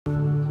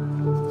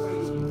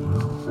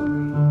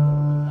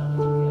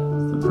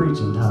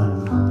preaching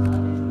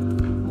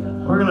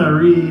time. We're going to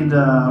read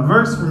a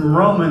verse from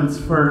Romans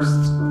first.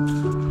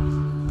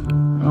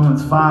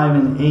 Romans 5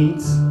 and 8.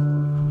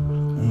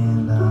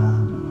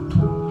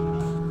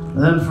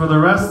 And then for the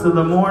rest of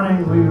the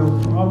morning, we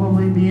will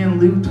probably be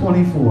in Luke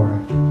 24.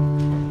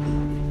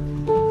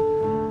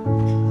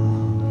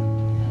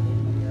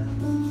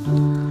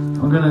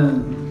 I'm going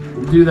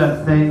to do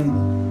that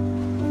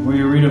thing where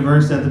you read a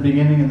verse at the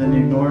beginning and then you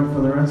ignore it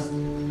for the rest.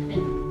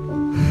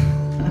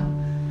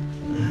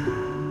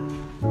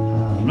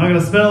 I'm not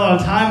going to spend a lot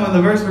of time on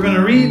the verse we're going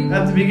to read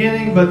at the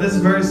beginning, but this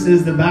verse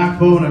is the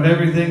backbone of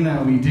everything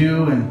that we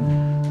do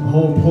and the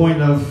whole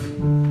point of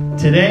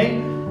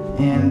today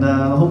and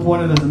the whole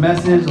point of this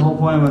message, the whole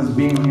point of us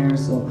being here.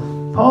 So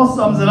Paul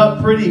sums it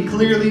up pretty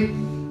clearly.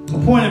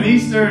 The point of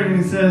Easter, and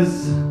he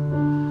says,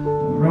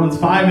 Romans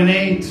 5 and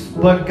 8,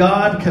 but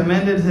God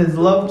commended his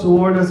love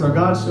toward us, or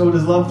God showed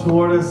his love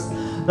toward us,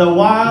 that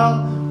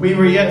while we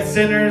were yet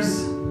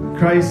sinners,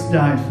 Christ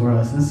died for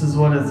us. This is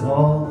what it's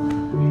all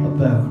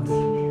about.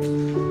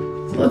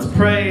 So let's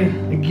pray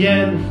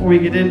again before we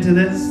get into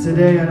this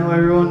today. I know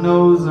everyone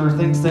knows or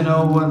thinks they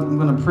know what I'm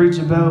going to preach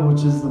about,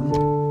 which is the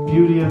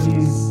beauty of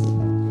these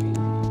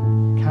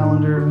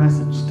calendar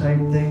message type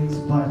things.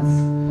 But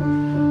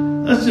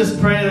let's just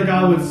pray that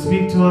God would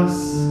speak to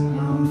us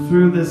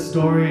through this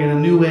story in a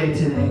new way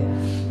today.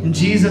 In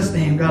Jesus'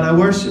 name, God, I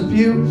worship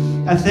you.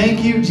 I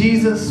thank you,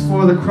 Jesus,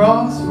 for the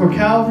cross, for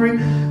Calvary.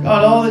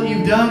 God, all that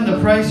you've done, the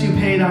price you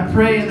paid, I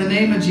pray in the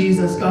name of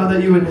Jesus, God,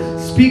 that you would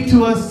speak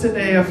to us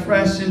today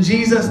afresh. In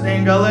Jesus'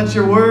 name, God, let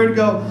your word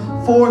go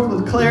forth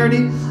with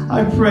clarity.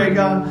 I pray,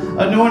 God,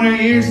 anoint our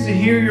ears to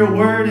hear your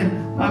word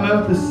and my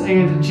mouth to say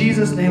it. In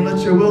Jesus' name,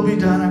 let your will be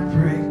done, I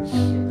pray.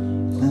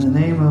 In the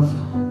name of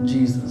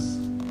Jesus.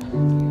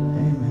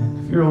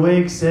 If you're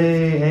awake,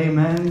 say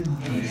amen.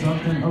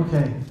 Something?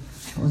 Okay.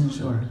 I wasn't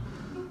sure.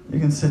 You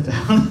can sit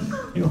down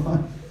if you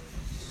want.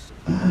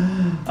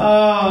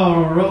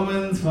 Oh,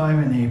 Romans 5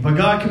 and 8. But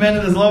God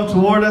commended his love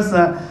toward us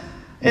that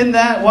in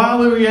that while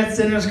we were yet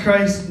sinners,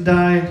 Christ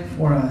died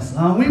for us.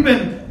 We've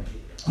been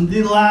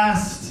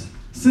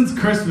since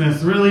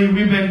Christmas, really,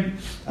 we've been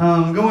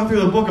going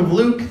through the book of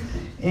Luke.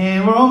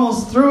 And we're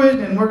almost through it,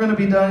 and we're going to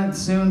be done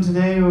soon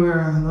today.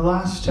 We're in the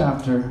last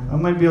chapter. I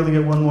might be able to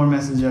get one more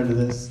message out of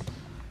this.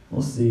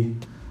 We'll see.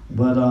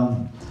 But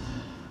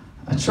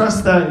I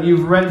trust that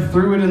you've read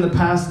through it in the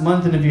past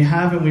month, and if you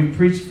haven't, we've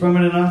preached from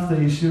it enough that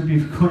you should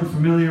be quite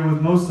familiar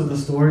with most of the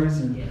stories,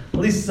 and at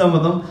least some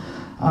of them.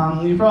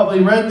 You probably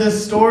read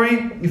this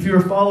story. If you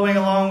were following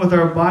along with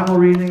our Bible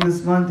reading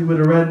this month, you would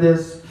have read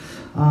this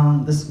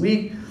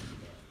week.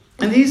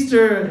 And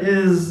Easter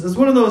is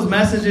one of those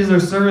messages or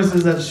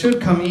services that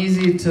should come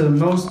easy to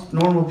most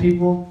normal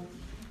people.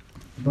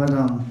 But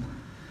I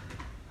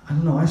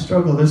don't know, I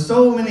struggle. There's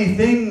so many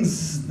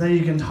things that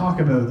you can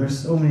talk about. There's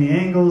so many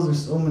angles.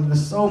 There's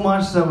so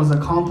much that was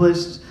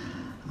accomplished.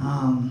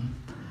 And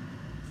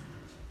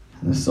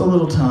there's so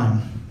little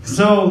time.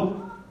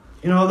 So,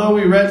 although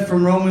we read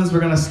from Romans, we're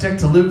going to stick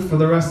to Luke for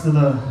the rest of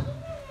the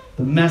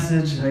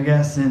message, I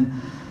guess.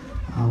 And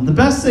the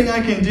best thing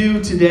I can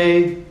do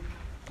today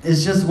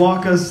is just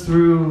walk us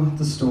through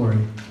the story.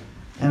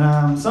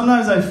 And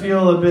sometimes I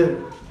feel a bit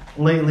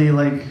lately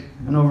like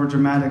an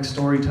overdramatic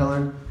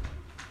storyteller.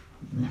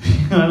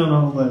 I don't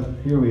know, but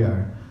here we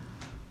are.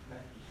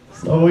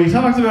 So we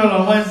talked about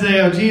on Wednesday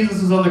how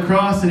Jesus was on the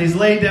cross and he's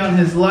laid down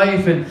his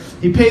life and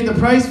he paid the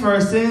price for our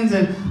sins,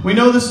 and we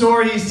know the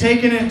story. He's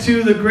taken it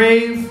to the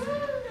grave.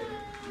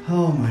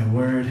 Oh my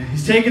word.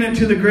 He's taken it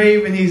to the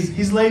grave and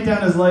he's laid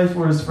down his life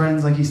for his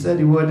friends like he said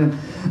he would. And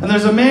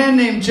there's a man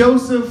named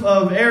Joseph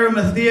of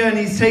Arimathea, and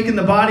he's taken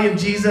the body of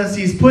Jesus.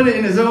 He's put it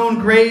in his own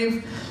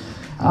grave.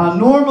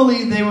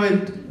 Normally they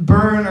would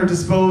burn or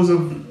dispose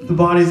of the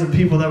bodies of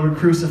people that were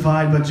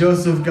crucified, but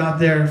Joseph got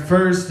there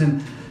first,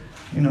 and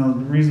the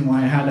reason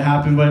why it had to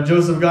happen, but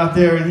Joseph got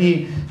there and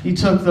he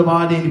took the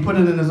body and he put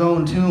it in his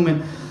own tomb.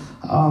 And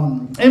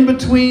in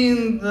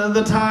between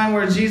the time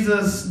where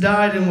Jesus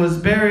died and was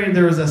buried,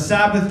 there was a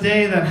Sabbath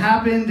day that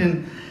happened,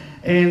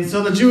 and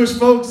so the Jewish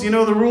folks,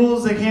 the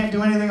rules, they can't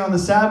do anything on the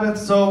Sabbath,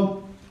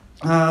 so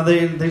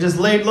they just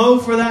laid low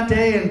for that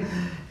day.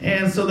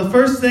 And so the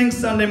first thing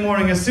Sunday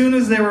morning, as soon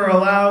as they were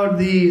allowed,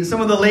 some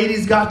of the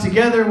ladies got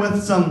together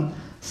with some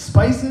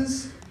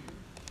spices,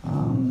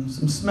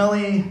 some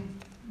smelly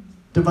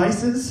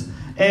devices,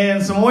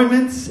 and some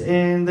ointments,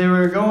 and they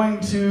were going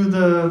to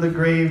the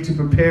grave to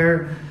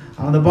prepare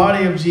the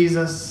body of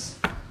Jesus.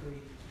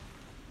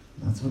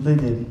 That's what they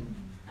did.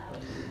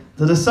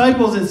 The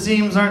disciples, it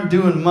seems, aren't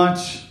doing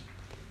much.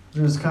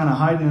 They're just kind of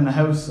hiding in a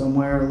house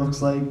somewhere, it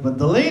looks like. But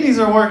the ladies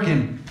are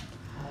working.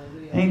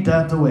 Ain't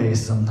that the way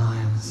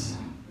sometimes?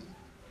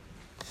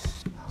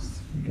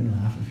 You can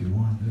laugh if you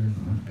want. Or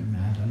not be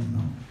mad. I don't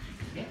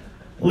know.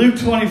 Luke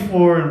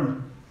 24,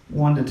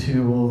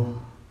 1-2.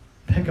 We'll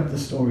pick up the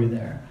story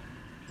there.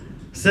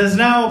 It says,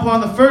 now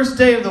upon the first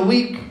day of the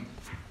week,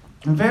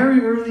 very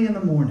early in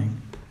the morning,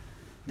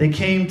 they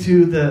came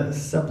to the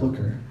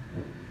sepulchre,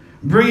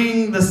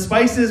 bringing the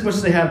spices which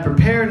they had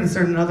prepared, and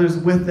certain others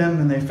with them,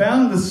 and they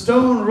found the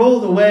stone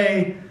rolled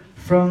away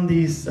from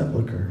the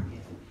sepulchre.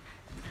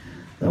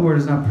 That word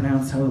is not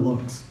pronounced how it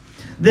looks.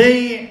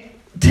 They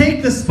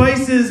take the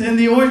spices and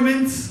the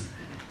ointments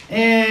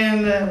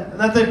and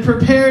that they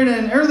prepared,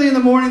 and early in the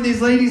morning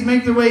these ladies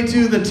make their way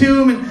to the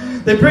tomb,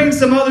 and they bring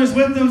some others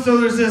with them. So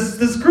there's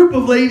this group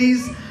of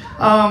ladies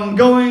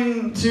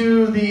going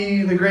to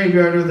the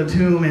graveyard or the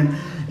tomb, and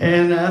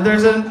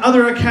there's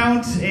another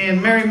account, and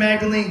Mary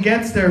Magdalene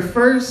gets there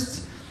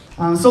first.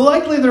 So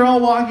likely they're all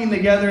walking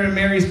together, and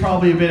Mary's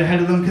probably a bit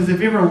ahead of them, because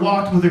if you ever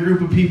walked with a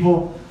group of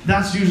people,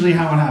 that's usually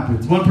how it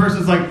happens. One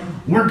person's like,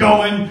 we're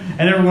going,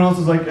 and everyone else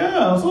is like,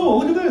 yeah, so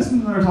look at this,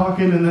 and they're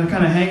talking, and they're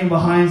kind of hanging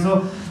behind.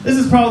 So this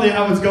is probably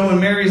how it's going.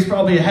 Mary's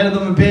probably ahead of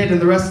them a bit,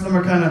 and the rest of them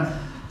are kind of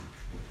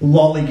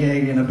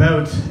lollygagging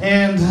about.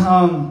 And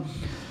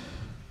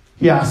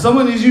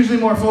someone is usually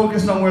more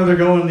focused on where they're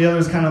going, the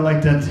others kind of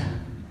like to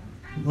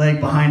lag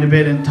behind a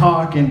bit and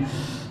talk. And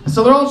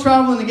so they're all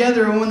traveling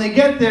together, and when they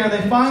get there,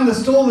 they find the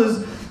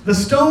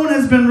stone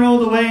has been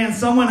rolled away, and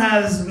someone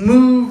has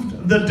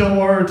moved the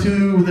door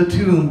to the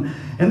tomb.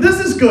 And this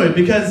is good,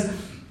 because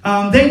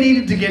they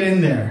needed to get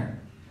in there.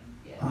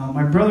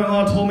 My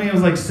brother-in-law told me it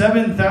was like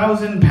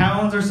 7,000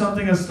 pounds or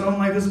something a stone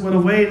like this would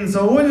have weighed, and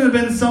so it wouldn't have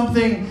been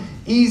something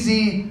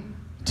easy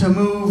to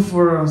move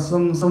for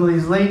some of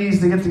these ladies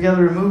to get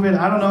together and move it.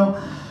 I don't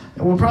know.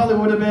 It probably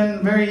would have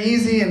been very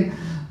easy,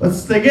 but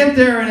they get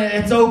there and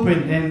it's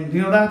open, and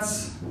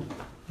that's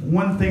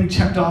one thing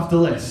checked off the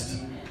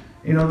list.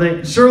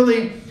 They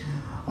surely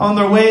on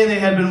their way they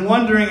had been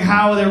wondering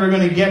how they were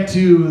going to get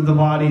to the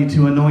body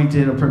to anoint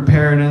it or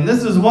prepare it, and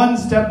this is one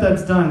step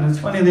that's done. It's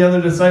funny the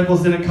other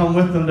disciples didn't come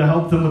with them to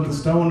help them with the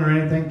stone or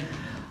anything.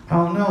 I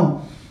don't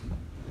know,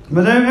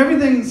 but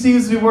everything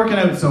seems to be working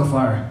out so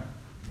far.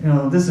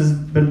 This has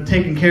been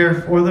taken care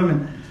of for them,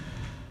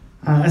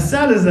 and as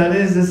sad as that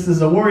is, this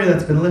is a worry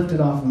that's been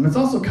lifted off of them. It's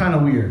also kind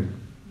of weird.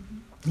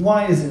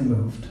 Why is it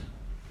moved?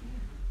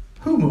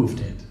 Who moved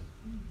it?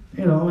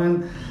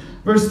 And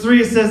verse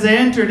 3, it says they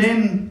entered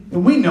in.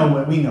 We know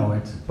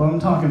it, but I'm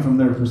talking from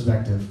their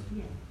perspective.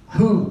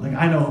 Who?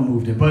 I know who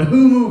moved it, but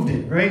who moved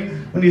it, right?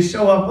 When you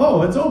show up,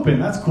 oh, it's open,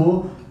 that's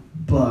cool,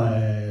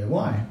 but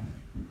why?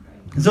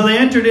 So they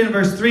entered in,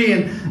 verse 3,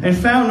 and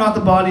found not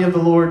the body of the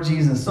Lord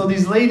Jesus. So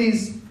these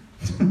ladies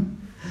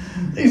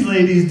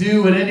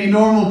do what any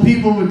normal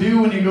people would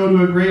do when you go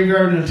to a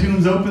graveyard and a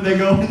tomb's open. They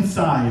go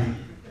inside.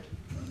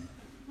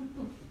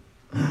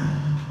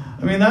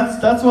 I mean,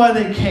 that's why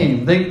they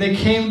came. They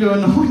came to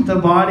anoint the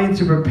body,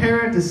 to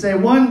prepare it, to say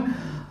one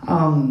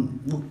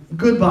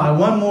goodbye,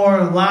 one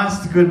more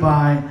last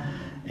goodbye.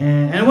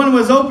 And when it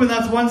was open,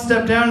 that's one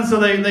step down. And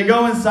so they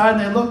go inside and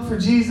they look for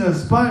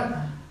Jesus, but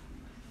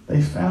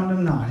they found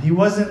him not. He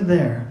wasn't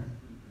there.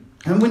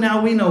 And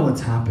now we know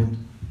what's happened.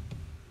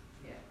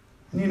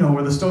 And you know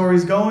where the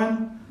story's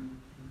going.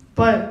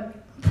 But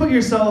put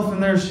yourself in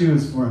their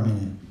shoes for a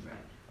minute.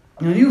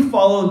 You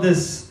followed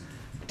this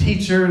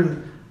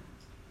teacher,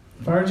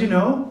 as far as you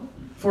know,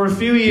 for a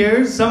few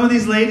years. Some of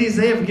these ladies,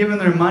 they have given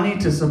their money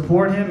to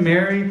support him.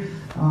 Mary,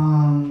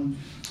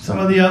 some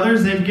of the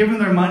others, they've given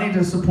their money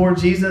to support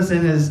Jesus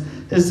and his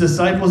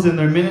disciples in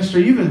their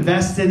ministry. You've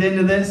invested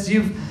into this.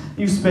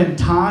 You've spent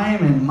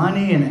time and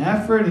money and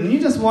effort, and you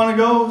just want to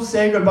go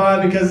say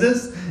goodbye because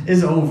this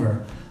is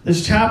over.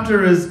 This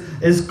chapter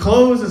is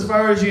closed as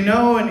far as you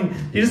know, and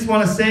you just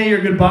want to say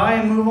your goodbye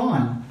and move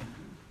on.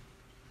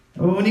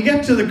 But when you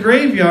get to the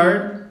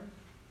graveyard,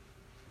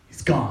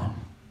 he's gone.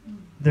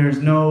 There's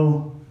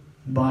no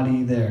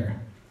body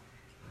there.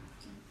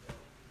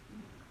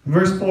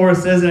 Verse 4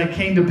 says, and it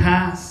came to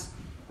pass,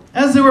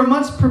 as they were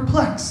much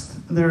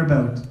perplexed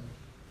thereabout,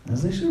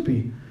 as they should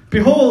be,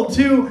 behold,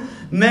 2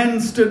 men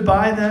stood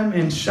by them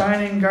in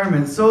shining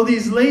garments. So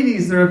these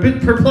ladies, they're a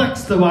bit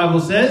perplexed, the Bible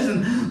says,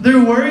 and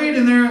they're worried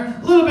and they're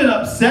a little bit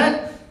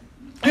upset.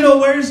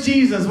 Where's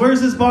Jesus? Where's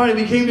his body?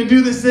 We came to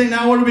do this thing.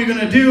 Now what are we going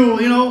to do?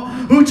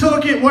 Who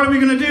took it? What are we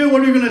going to do?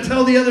 What are we going to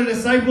tell the other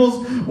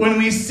disciples when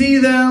we see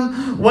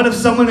them? What if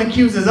someone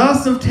accuses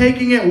us of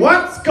taking it?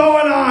 What's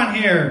going on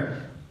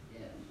here?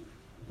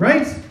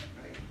 Right?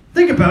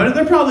 Think about it.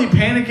 They're probably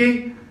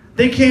panicking.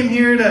 They came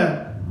here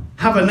to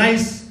have a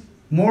nice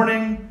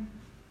morning.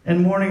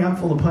 And mourning, I'm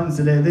full of puns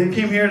today. They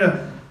came here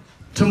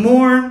to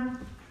mourn,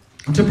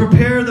 to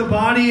prepare the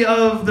body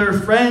of their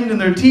friend and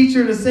their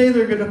teacher, to say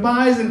their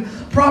goodbyes and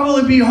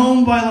probably be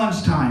home by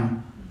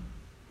lunchtime.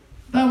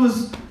 That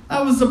was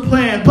the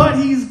plan. But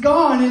he's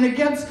gone, and it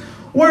gets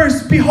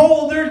worse.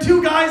 Behold, there are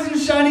 2 guys in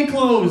shiny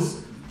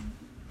clothes.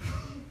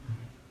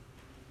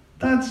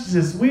 That's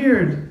just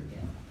weird.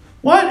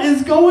 What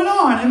is going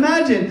on?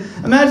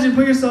 Imagine,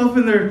 put yourself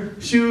in their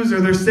shoes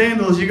or their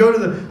sandals. You go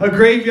to a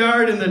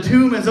graveyard and the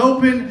tomb is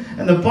open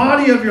and the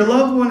body of your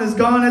loved one is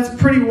gone. It's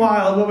pretty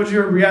wild. What would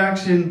your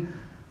reaction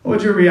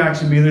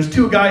be? There's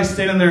 2 guys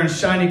standing there in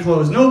shiny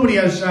clothes. Nobody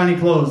has shiny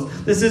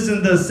clothes. This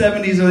isn't the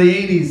 70s or the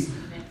 80s.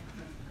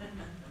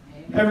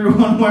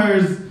 Everyone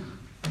wears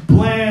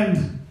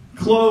bland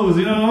clothes,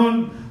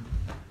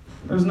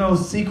 There's no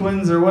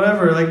sequins or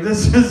whatever. Like,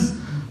 this is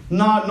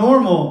not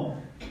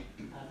normal.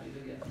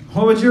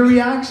 What would your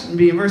reaction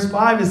be? In verse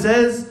 5 it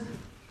says,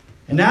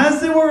 and as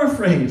they were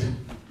afraid,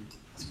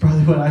 that's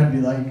probably what I'd be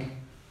like.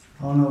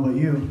 I don't know about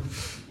you.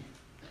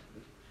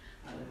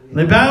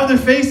 They bowed their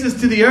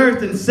faces to the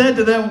earth and said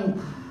to them,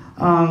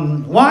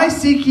 why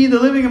seek ye the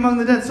living among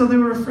the dead? So they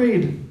were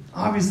afraid.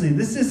 Obviously,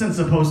 this isn't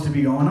supposed to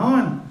be going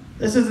on.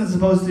 This isn't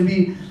supposed to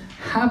be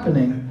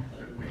happening.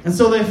 And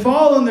so they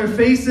fall on their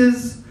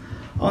faces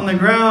on the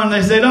ground.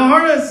 They say, don't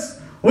hurt us.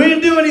 We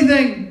didn't do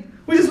anything.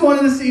 We just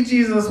wanted to see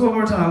Jesus one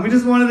more time. We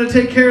just wanted to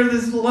take care of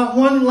this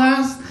one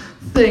last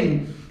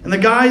thing. And the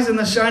guys in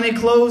the shiny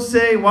clothes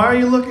say, why are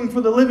you looking for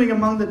the living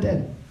among the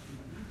dead?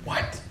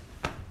 What?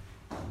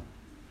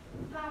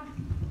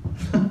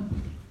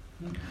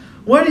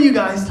 What are you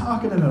guys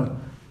talking about?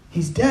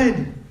 He's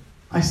dead.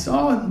 I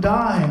saw him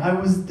die. I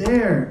was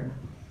there.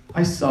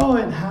 I saw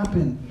it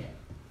happen.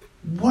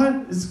 What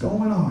is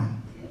going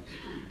on?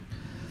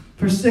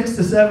 Verse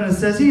 6-7 it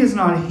says, he is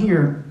not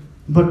here,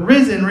 but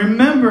risen.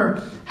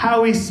 Remember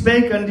how he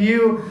spake unto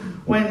you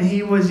when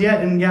he was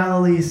yet in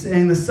Galilee,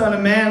 saying, the Son of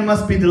Man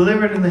must be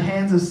delivered in the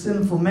hands of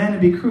sinful men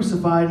and be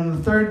crucified, and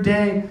the third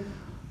day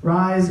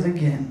rise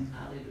again.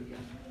 Hallelujah.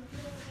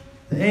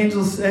 The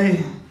angels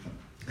say,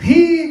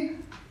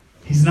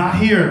 He's not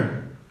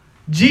here.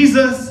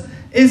 Jesus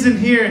isn't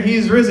here.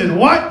 He's risen.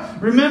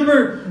 What?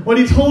 Remember what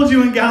he told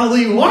you in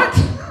Galilee. What?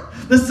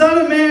 The Son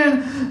of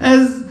Man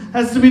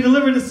has to be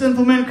delivered to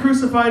sinful men,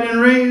 crucified and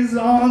raised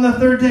on the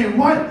third day.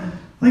 What?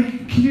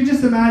 Like, can you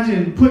just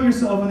imagine? Put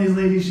yourself in these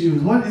ladies'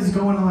 shoes. What is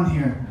going on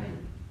here?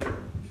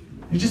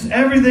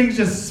 Everything's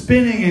just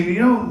spinning,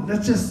 and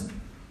that's just.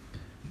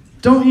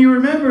 Don't you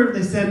remember?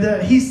 They said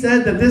that he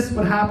said that this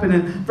would happen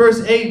in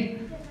verse 8,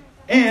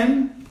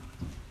 and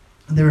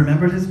they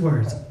remembered his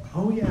words.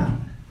 Oh, yeah.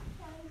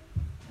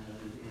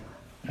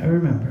 I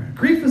remember.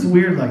 Grief is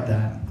weird like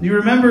that. You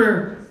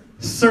remember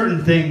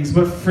certain things,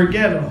 but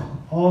forget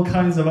all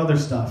kinds of other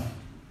stuff.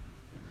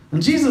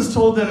 And Jesus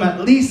told them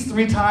at least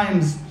 3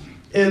 times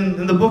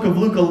in the book of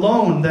Luke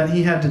alone that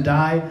he had to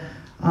die.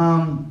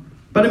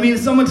 But if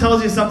someone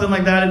tells you something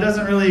like that, it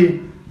doesn't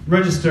really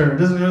register. It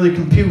doesn't really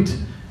compute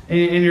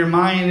in your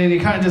mind, and you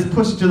kind of just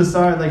push it to the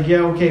side like, yeah,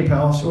 okay,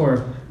 pal,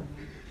 sure.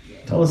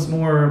 Tell us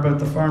more about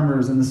the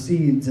farmers and the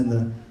seeds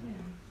and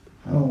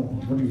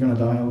what are you going to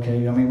die?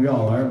 Okay, we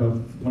all are, but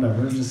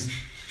whatever. Just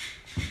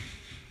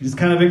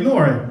kind of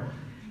ignore it.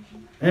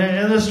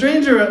 And the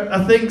stranger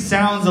a thing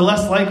sounds, the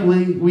less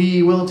likely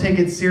we will take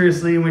it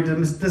seriously and we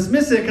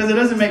dismiss it because it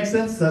doesn't make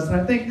sense to us. And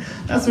I think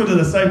that's what the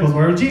disciples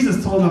were.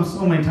 Jesus told them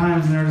so many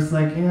times, and they're just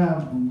like,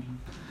 yeah,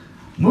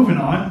 moving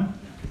on.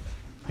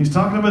 He's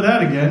talking about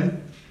that again.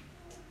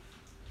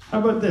 How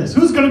about this?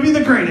 Who's going to be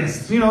the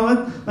greatest?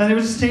 And they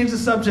would just change the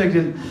subject.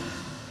 And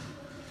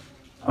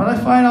what I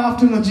find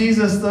often with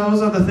Jesus,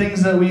 those are the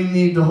things that we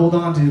need to hold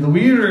on to. The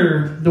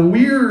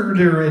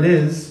weirder it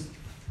is,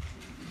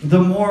 the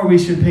more we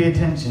should pay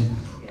attention.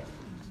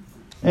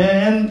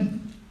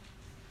 And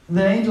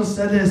the angel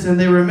said this, and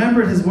they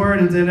remembered his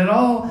words, and it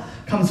all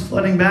comes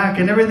flooding back,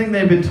 and everything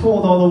they've been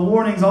told, all the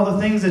warnings, all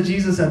the things that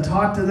Jesus had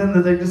taught to them,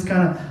 that they just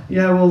kind of,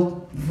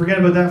 we'll forget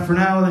about that for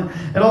now.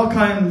 And it all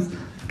comes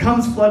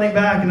flooding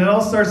back, and it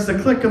all starts to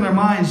click in their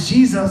minds.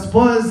 Jesus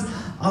was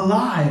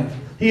alive.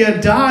 He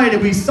had died,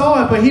 and we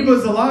saw it, but he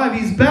was alive.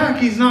 He's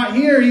back. He's not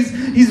here.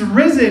 He's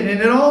risen, and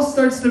it all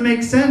starts to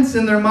make sense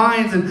in their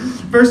minds. And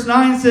verse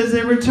 9 says,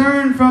 they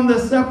returned from the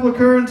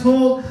sepulchre and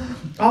told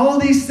all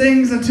these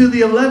things unto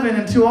the 11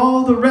 and to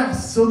all the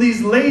rest. So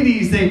these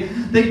ladies,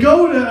 they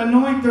go to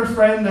anoint their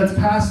friend that's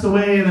passed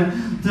away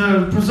and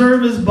to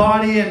preserve his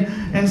body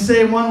and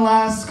say one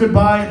last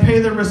goodbye and pay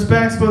their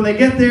respects. But when they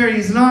get there,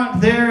 he's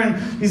not there.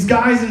 And these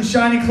guys in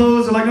shiny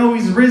clothes are like, oh,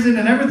 he's risen.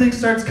 And everything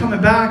starts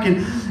coming back.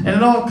 And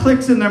it all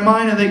clicks in their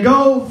mind. And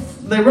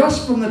they rush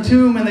from the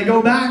tomb and they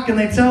go back and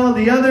they tell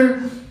the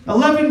other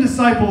 11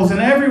 disciples and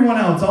everyone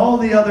else, all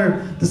the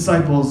other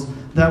disciples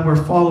that were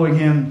following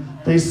him.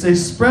 They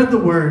spread the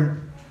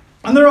word.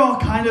 And they're all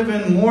kind of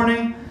in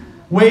mourning,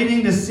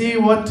 waiting to see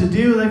what to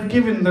do. They've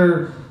given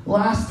their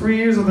last 3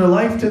 years of their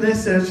life to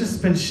this, and it's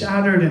just been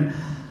shattered. And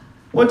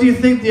what do you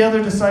think the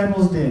other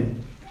disciples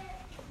did?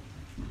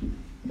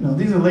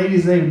 These are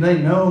ladies they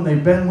know and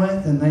they've been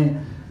with, and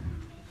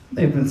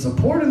they've been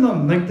supporting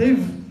them. Like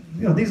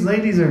these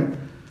ladies are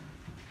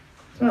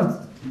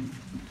not,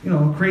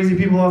 crazy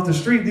people off the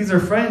street. These are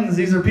friends.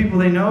 These are people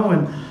they know.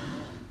 And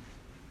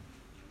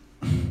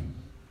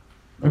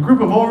a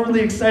group of overly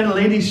excited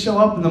ladies show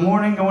up in the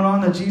morning going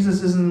on that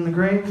Jesus isn't in the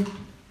grave.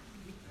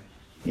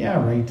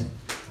 Yeah, right.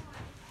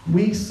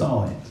 We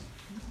saw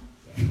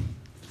it.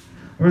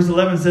 Verse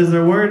 11 says,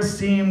 their words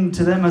seemed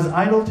to them as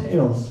idle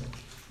tales,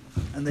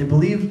 and they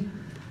believed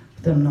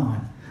them not.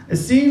 It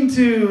seemed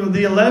to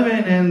the 11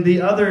 and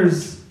the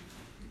others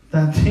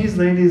that these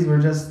ladies were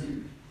just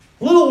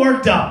a little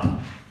worked up.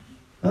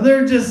 And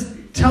they're just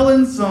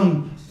telling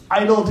some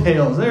idle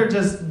tales. They're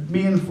just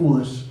being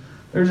foolish.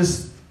 They're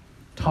just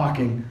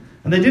talking.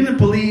 And they didn't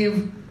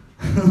believe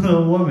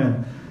the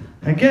woman.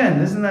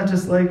 Again, isn't that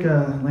just like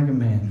a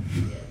man?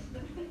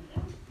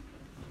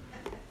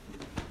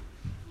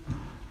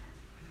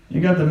 You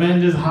got the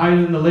men just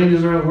hiding, the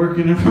ladies are out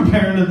working and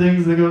preparing the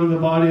things to go to the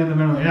body, and the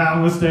men are like, yeah,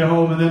 I'm going to stay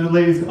home. And then the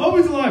ladies go, oh,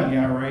 he's alive.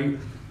 Yeah, right.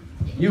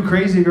 You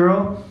crazy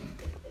girl.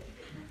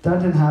 That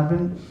didn't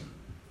happen.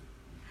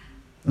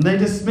 And they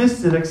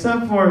dismissed it,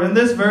 except for, in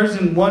this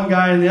version, one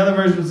guy, and the other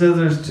version says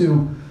there's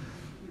two.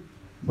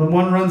 But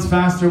one runs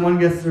faster, one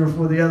gets there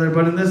before the other.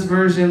 But in this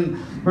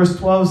version, verse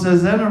 12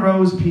 says, then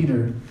arose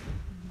Peter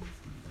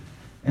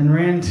and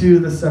ran to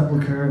the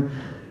sepulchre.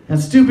 And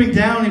stooping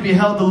down, he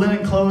beheld the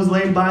linen clothes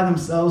laid by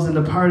themselves, and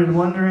departed,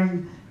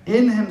 wondering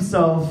in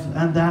himself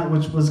at that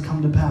which was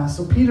come to pass.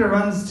 So Peter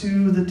runs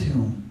to the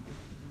tomb.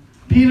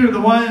 Peter, the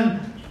one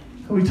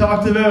who we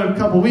talked about a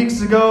couple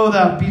weeks ago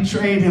that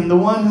betrayed him, the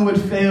one who had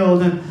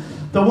failed, and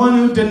the one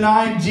who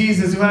denied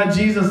Jesus, who had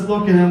Jesus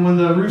look at him when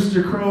the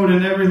rooster crowed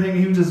and everything.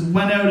 He just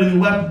went out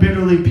and wept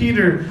bitterly.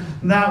 Peter,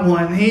 that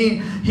one,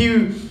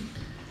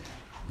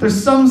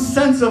 there's some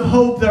sense of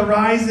hope that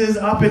rises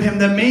up in him,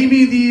 that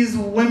maybe these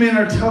women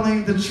are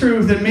telling the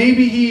truth, and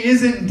maybe he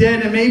isn't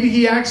dead, and maybe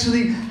he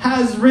actually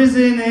has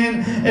risen,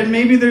 and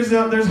maybe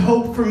there's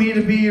hope for me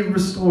to be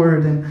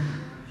restored, and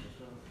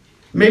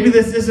maybe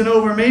this isn't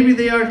over. Maybe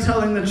they are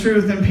telling the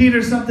truth. And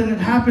Peter, something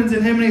happens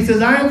in him, and he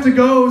says, I have to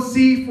go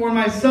see for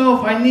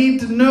myself. I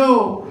need to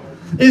know,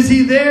 is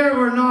he there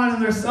or not?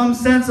 And there's some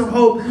sense of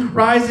hope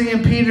rising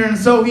in Peter, and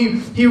so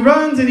he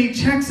runs and he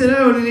checks it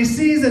out, and he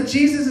sees that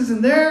Jesus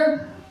isn't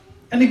there.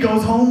 And he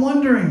goes home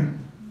wondering.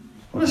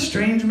 What a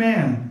strange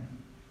man.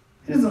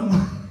 He just,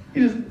 And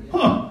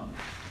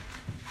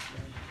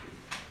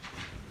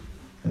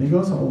he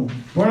goes home.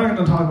 We're not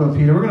going to talk about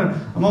Peter.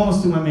 I'm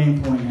almost to my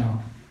main point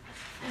now.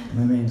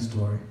 My main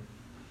story.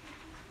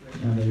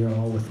 Now that you're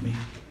all with me.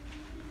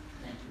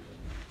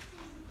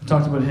 I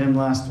talked about him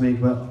last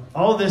week, but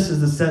all this is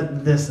to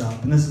set this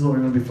up. And this is what we're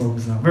going to be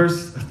focusing on.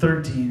 Verse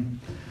 13.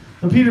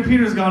 So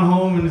Peter's gone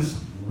home and is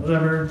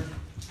whatever.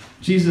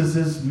 Jesus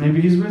is, maybe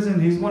he's risen.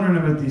 He's wondering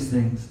about these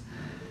things.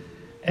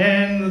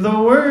 And the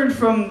word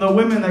from the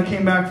women that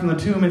came back from the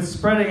tomb, it's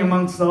spreading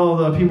amongst all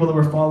the people that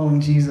were following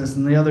Jesus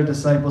and the other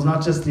disciples,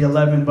 not just the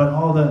 11, but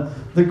all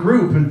the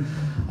group. And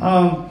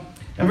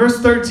in verse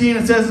 13,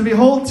 it says, and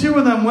behold, two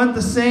of them went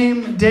the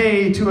same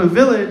day to a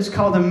village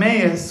called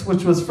Emmaus,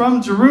 which was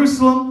from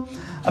Jerusalem,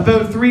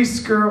 about three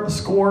score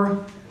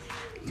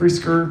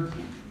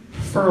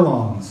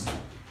furlongs.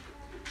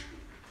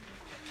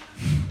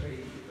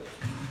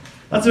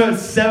 That's about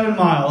 7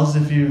 miles,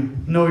 if you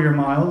know your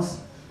miles.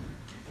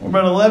 Or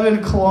about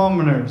 11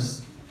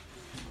 kilometers.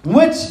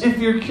 Which, if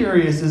you're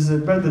curious, is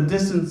about the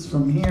distance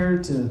from here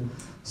to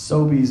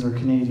Sobeys or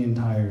Canadian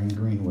Tire in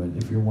Greenwood,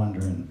 if you're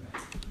wondering.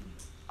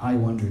 I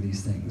wonder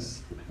these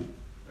things.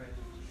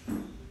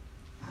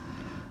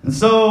 And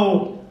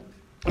so,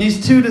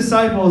 these two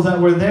disciples that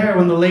were there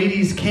when the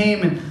ladies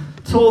came and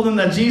told them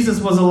that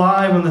Jesus was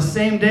alive, on the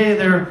same day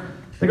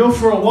they go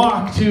for a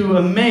walk to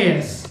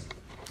Emmaus.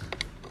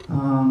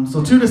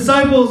 So two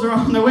disciples are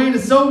on their way to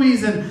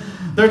Sobeys, and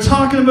they're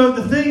talking about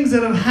the things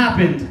that have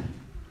happened.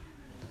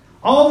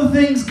 All the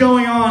things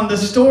going on, the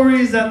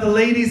stories that the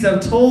ladies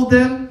have told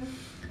them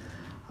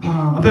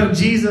about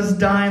Jesus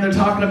dying. They're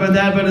talking about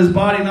that, about his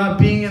body not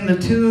being in the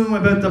tomb,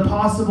 about the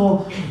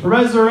possible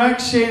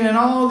resurrection, and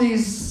all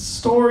these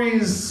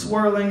stories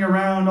swirling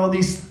around, all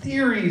these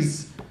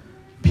theories.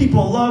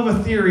 People love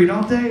a theory,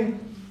 don't they?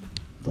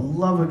 They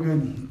love a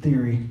good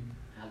theory,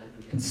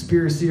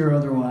 conspiracy or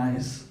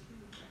otherwise.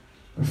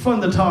 They're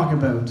fun to talk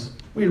about.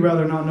 We'd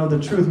rather not know the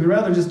truth. We'd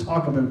rather just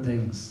talk about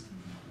things.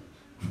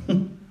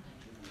 The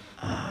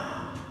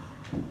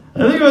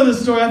thing about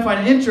this story I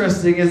find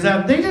interesting is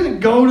that they didn't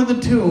go to the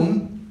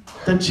tomb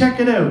to check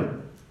it out.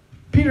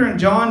 Peter and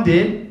John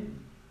did.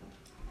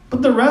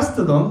 But the rest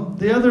of them,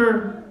 the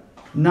other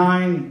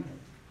 9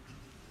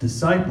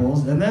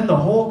 disciples, and then the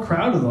whole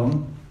crowd of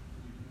them,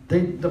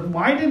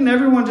 why didn't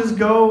everyone just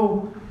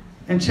go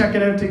and check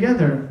it out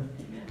together?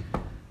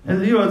 And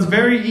it's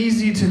very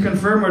easy to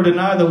confirm or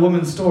deny the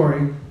woman's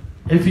story.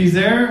 If he's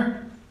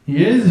there,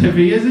 he is. If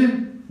he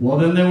isn't, well,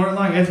 then they weren't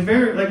lying. It's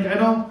very, I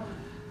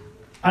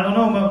don't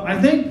know, but I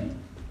think,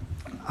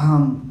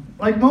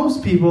 like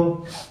most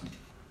people,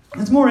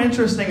 it's more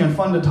interesting and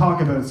fun to talk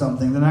about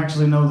something than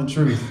actually know the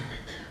truth.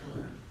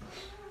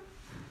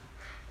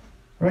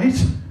 Right?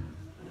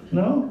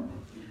 No?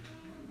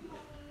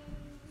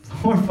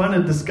 It's more fun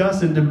to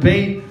discuss and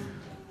debate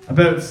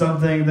about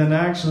something than to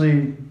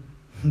actually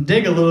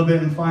dig a little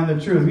bit and find the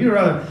truth. You'd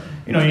rather,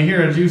 you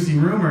hear a juicy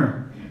rumor.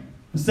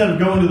 Instead of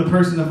going to the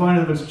person to find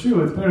out if it's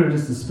true, it's better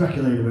just to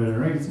speculate about it,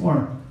 right? It's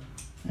more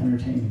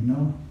entertaining,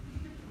 no?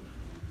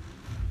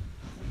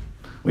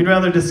 We'd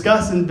rather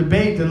discuss and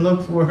debate than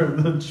look for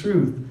the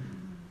truth.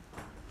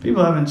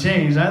 People haven't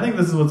changed. I think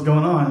this is what's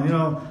going on.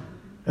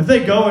 If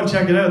they go and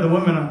check it out, the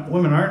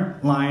women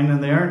aren't lying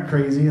and they aren't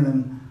crazy, and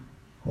then,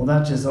 well,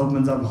 that just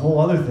opens up a whole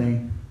other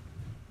thing.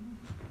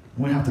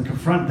 We have to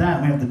confront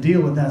that. We have to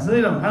deal with that. So I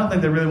don't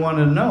think they really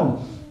wanted to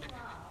know.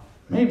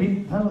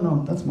 Maybe. I don't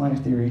know. That's my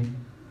theory.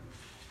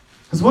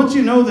 Because once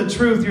you know the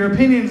truth, your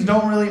opinions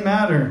don't really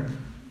matter.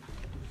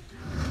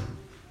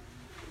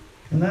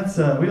 And that's,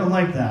 we don't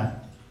like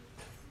that.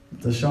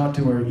 It's a shot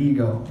to our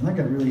ego. And that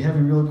got really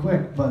heavy real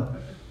quick, but...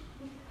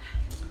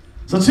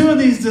 So two of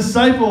these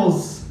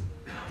disciples,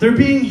 they're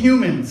being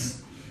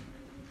humans.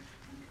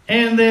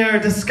 And they're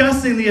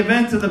discussing the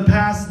events of the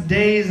past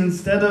days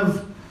instead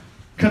of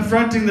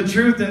confronting the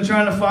truth and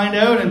trying to find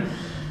out.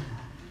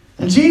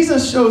 And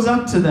Jesus shows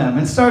up to them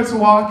and starts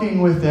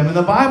walking with them. And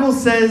the Bible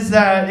says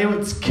that it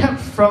was kept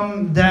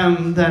from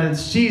them that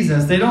it's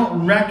Jesus. They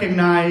don't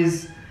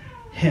recognize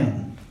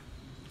him.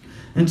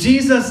 And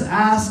Jesus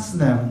asks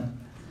them,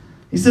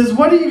 he says,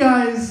 "What are you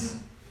guys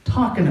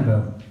talking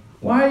about?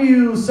 Why are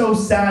you so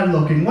sad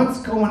looking?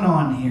 What's going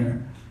on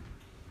here?"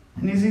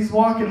 And he's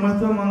walking with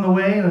them on the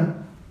way to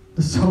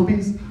the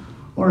Sobies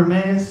or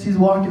Emmaus. He's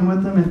walking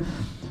with them. And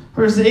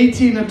verse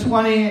 18 to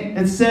 20,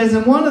 it says,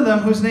 "And one of them,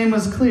 whose name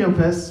was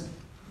Cleopas,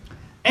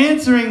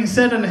 answering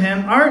said unto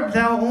him, Art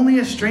thou only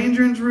a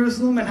stranger in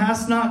Jerusalem, and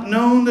hast not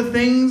known the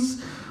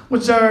things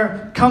which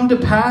are come to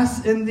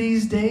pass in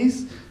these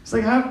days?" It's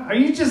like, are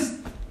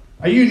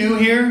you new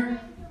here,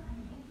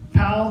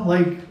 pal?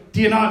 Like,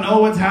 do you not know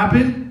what's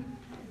happened?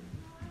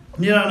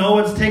 Do you not know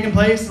what's taken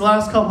place the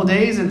last couple of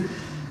days?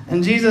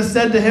 And Jesus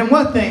said to him,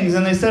 "What things?"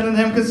 And they said unto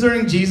him,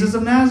 "Concerning Jesus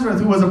of Nazareth,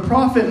 who was a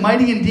prophet,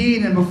 mighty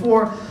indeed, and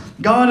before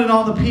God and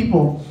all the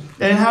people,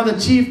 and how the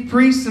chief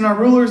priests and our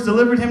rulers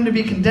delivered him to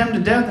be condemned to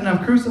death and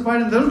have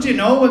crucified him." Don't you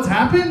know what's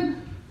happened?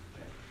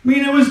 I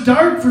mean, it was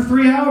dark for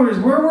 3 hours.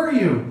 Where were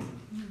you?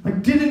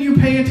 Like, didn't you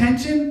pay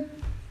attention?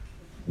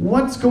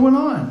 What's going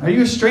on? Are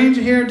you a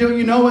stranger here? Don't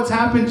you know what's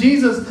happened?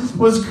 Jesus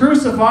was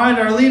crucified.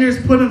 Our leaders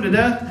put him to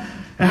death.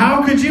 And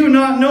how could you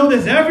not know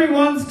this?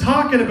 Everyone's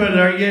talking about it.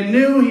 Are you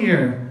new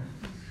here?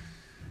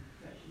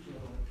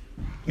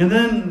 And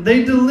then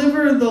they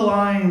deliver the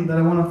line that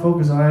I want to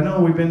focus on. I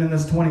know we've been in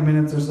this 20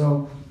 minutes or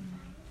so.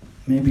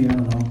 Maybe, I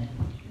don't know.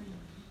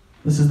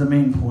 This is the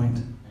main point,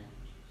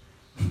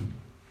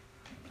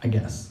 I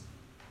guess.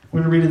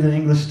 We're going to read it in the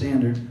English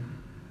Standard.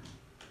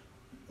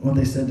 What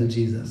they said to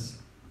Jesus.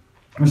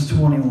 Verse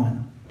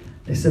 21.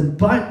 They said,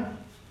 "But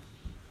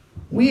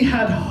we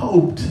had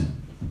hoped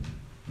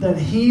that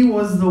he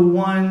was the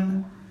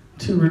one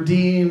to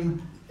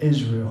redeem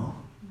Israel."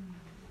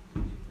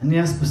 And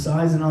yes,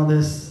 besides in all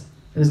this,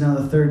 it is now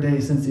the third day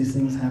since these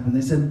things happened.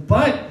 They said,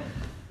 "But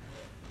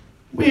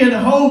we had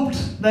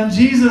hoped that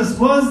Jesus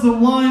was the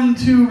one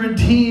to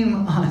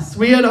redeem us.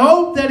 We had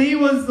hoped that he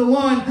was the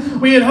one.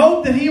 We had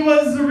hoped that he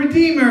was the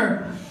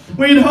Redeemer.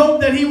 We had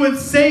hoped that he would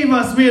save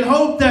us. We had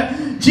hoped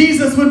that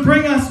Jesus would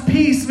bring us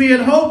peace. We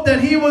had hoped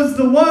that he was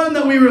the one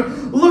that we were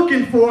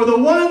looking for, the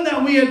one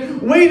that we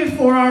had waited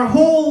for our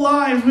whole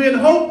lives. We had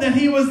hoped that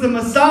he was the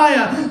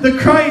Messiah, the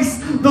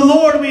Christ, the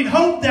Lord. We had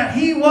hoped that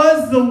he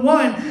was the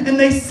one." And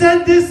they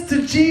said this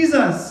to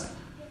Jesus.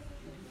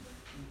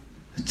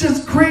 It's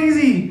just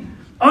crazy.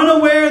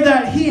 Unaware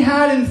that he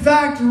had in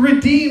fact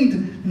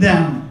redeemed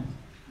them.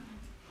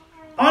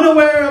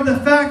 Unaware of the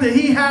fact that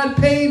he had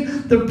paid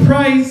the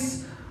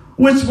price,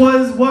 which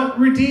was what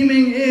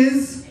redeeming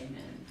is.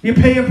 You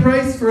pay a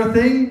price for a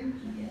thing.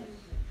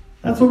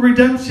 That's what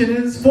redemption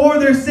is. For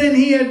their sin,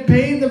 he had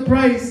paid the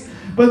price.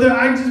 But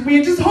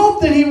we just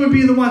hoped that he would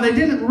be the one. They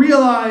didn't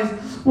realize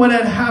what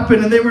had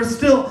happened, and they were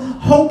still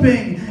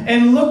hoping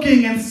and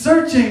looking and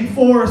searching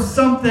for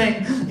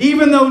something.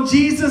 Even though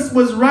Jesus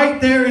was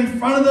right there in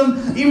front of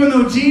them, even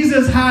though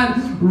Jesus had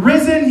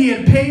risen, he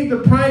had paid the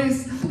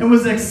price and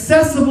was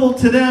accessible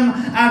to them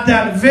at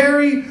that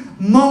very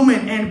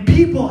moment. And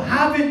people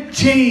haven't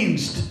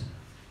changed.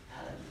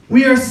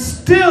 We are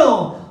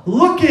still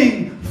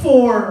looking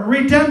for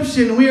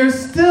redemption. We are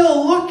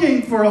still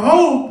looking for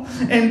hope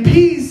and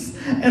peace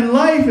and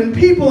life. And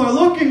people are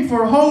looking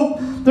for hope.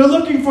 They're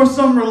looking for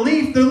some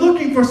relief. They're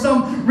looking for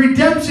some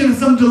redemption,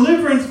 some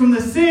deliverance from the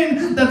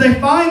sin that they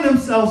find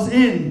themselves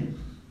in.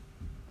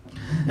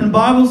 In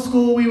Bible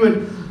school,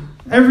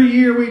 every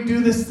year we'd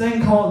do this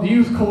thing called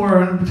Youth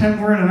Corps and pretend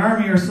we're in an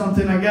army or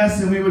something, I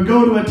guess. And we would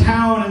go to a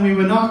town and we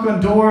would knock on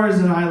doors.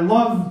 And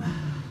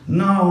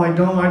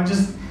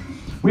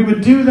we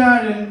would do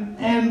that,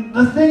 and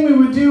the thing we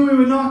would do, we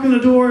would knock on the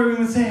door, we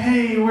would say,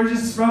 "Hey, we're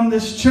just from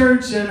this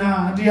church, and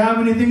do you have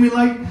anything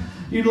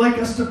you'd like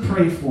us to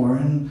pray for?"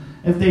 And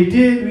if they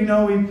did,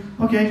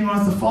 okay, do you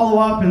want us to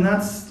follow up? And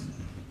that's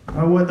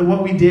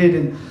what we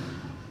did.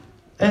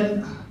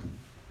 And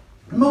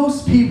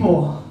most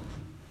people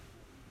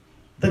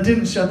that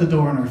didn't shut the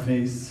door in our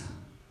face,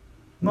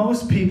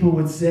 most people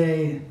would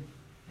say,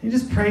 "Hey,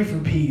 just pray for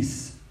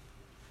peace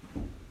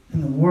in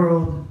the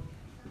world.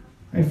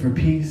 Pray for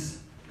peace."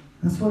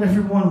 That's what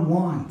everyone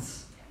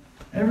wants.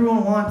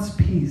 Everyone wants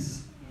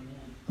peace.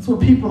 That's what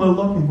people are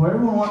looking for.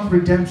 Everyone wants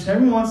redemption.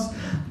 Everyone wants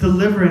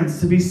deliverance,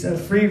 to be set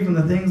free from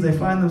the things they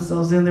find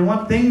themselves in. They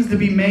want things to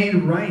be made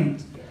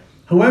right.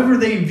 However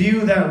they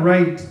view that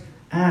right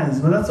as.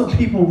 But that's what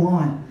people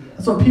want.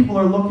 That's what people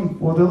are looking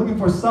for. They're looking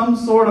for some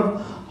sort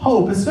of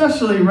hope,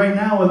 especially right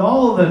now with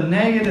all of the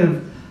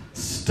negative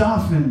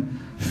stuff and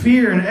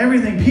fear and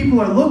everything. People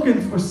are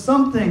looking for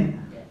something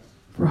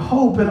for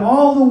hope. And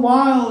all the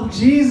while,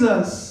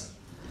 Jesus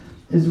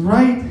is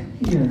right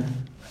here.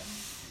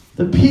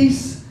 The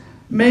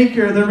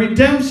peacemaker, the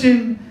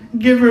redemption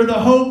giver, the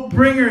hope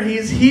bringer. He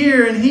is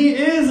here and He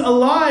is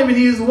alive and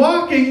He is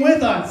walking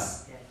with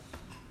us.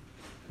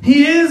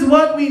 He is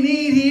what we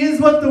need. He is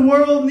what the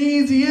world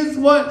needs. He is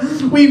what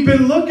we've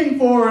been looking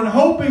for and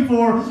hoping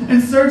for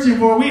and searching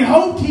for. We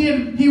hoped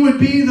He would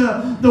be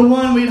the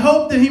one. We'd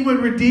hoped that He would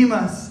redeem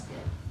us.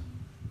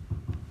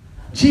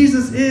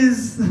 Jesus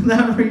is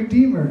that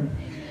Redeemer.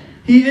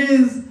 He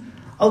is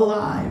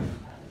alive.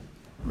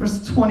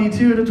 Verse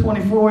 22 to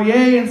 24.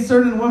 Yea, and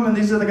certain women,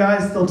 these are the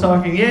guys still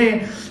talking.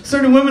 Yea,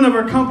 certain women of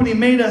our company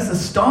made us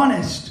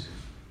astonished,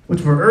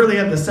 which were early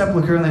at the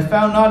sepulchre, and they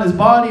found not His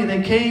body. And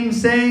they came,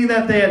 saying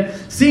that they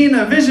had seen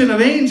a vision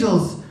of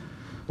angels,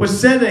 which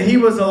said that He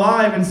was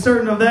alive. And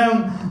certain of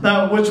them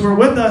that which were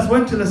with us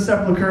went to the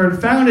sepulchre,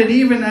 and found it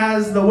even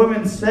as the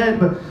women said,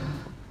 but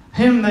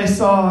Him they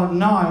saw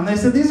not. And they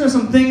said, these are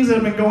some things that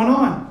have been going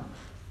on.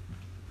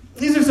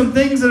 These are some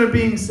things that are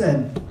being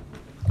said.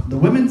 The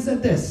women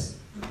said this.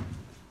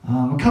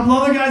 A couple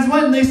other guys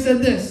went and they said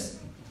this.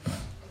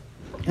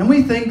 And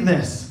we think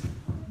this.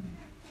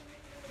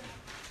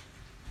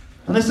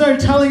 And they started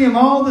telling Him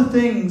all the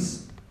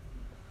things,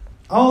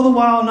 all the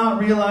while not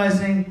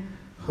realizing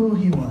who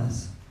He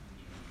was.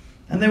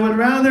 And they would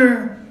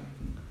rather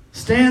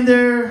stand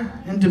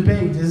there and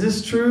debate. Is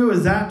this true?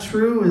 Is that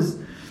true?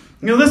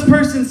 This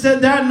person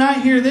said that and I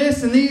hear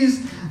this. And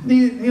these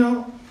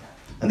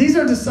and these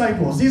are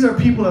disciples. These are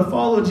people that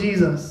follow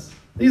Jesus.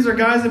 These are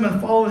guys that have been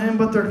following Him,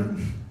 but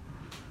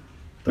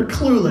they're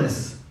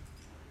clueless.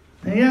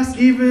 And yes,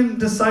 even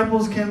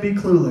disciples can be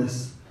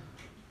clueless.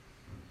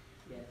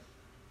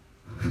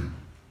 Yes.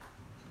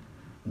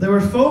 They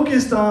were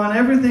focused on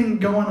everything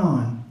going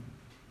on.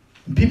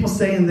 And people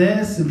saying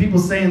this and people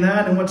saying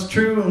that and what's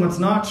true and what's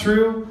not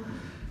true.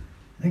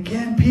 And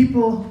again,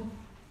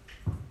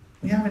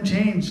 we haven't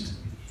changed.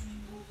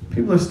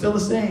 People are still the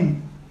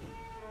same.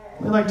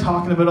 We like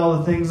talking about all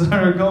the things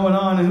that are going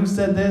on and who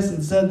said this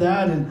and said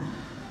that and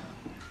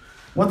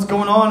what's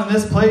going on in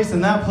this place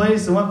and that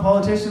place and what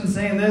politicians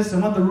saying this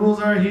and what the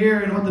rules are here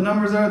and what the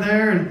numbers are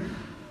there. And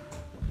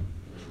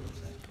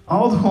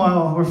all the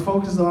while, we're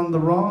focused on the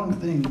wrong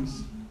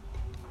things.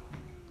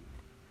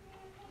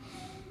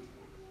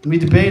 We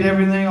debate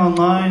everything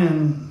online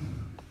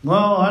and,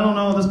 well, I don't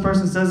know, this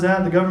person says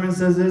that, the government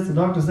says this, the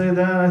doctor says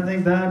that, I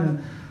think that,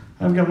 and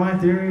I've got my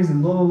theories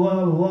and blah, blah,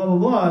 blah, blah, blah,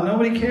 blah.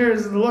 Nobody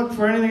cares to look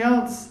for anything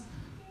else.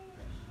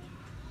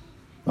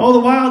 All the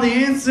while, the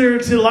answer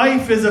to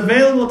life is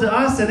available to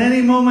us at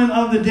any moment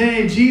of the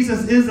day.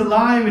 Jesus is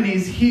alive and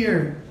He's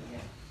here.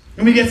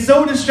 And we get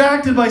so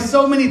distracted by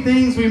so many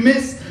things, we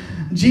miss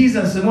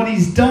Jesus and what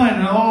He's done.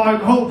 And I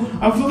hope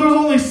if there's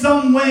only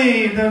some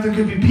way that there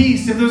could be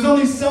peace, if there's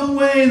only some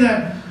way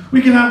that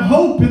we can have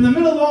hope in the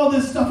middle of all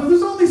this stuff, if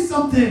there's only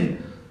something.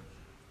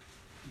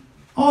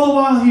 All the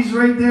while, He's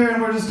right there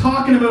and we're just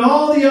talking about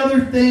all the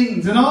other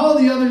things and all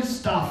the other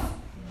stuff.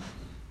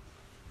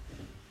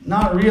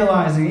 Not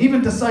realizing,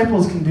 even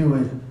disciples can do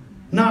it,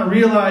 not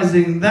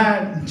realizing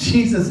that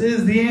Jesus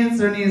is the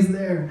answer and He is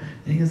there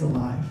and He is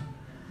alive.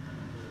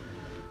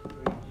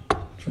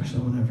 Trisha,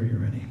 whenever you're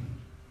ready.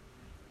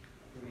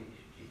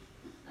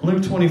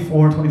 Luke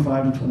 24,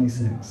 25 to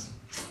 26.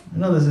 I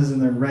know this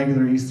isn't a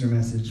regular Easter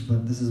message,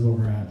 but this is where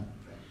we're at.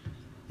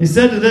 He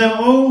said to them,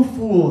 "O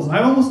fools."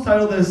 I almost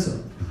titled this,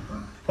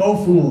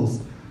 "O fools."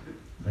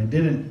 I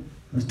didn't.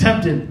 I was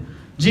tempted.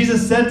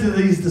 Jesus said to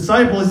these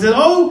disciples, He said,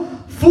 "Oh,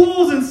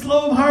 fools and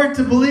slow of heart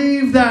to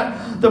believe that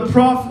all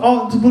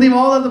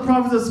that the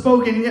prophets have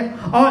spoken, yet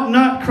ought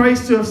not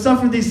Christ to have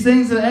suffered these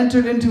things and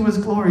entered into His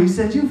glory?" He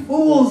said, "You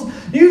fools,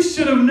 you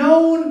should have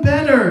known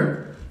better.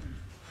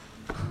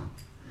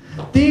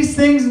 These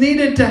things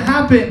needed to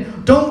happen.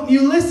 Don't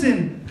you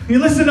listen? You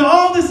listen to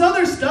all this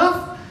other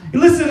stuff. You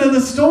listen to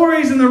the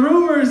stories and the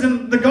rumors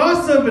and the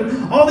gossip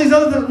and all these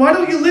other things. Why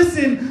don't you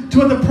listen to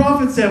what the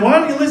prophet said? Why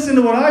don't you listen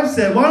to what I've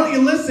said? Why don't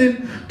you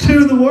listen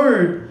to the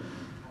Word?"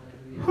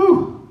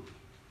 Whew.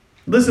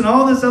 Listen to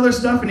all this other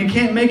stuff and you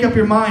can't make up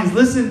your minds.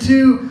 Listen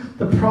to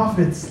the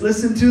prophets.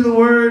 Listen to the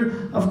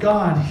Word of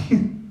God.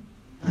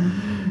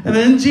 And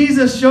then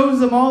Jesus shows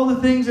them all the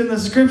things in the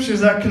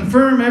Scriptures that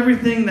confirm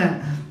everything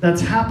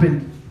that's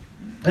happened.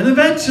 And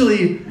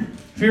eventually,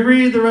 if you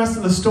read the rest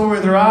of the story,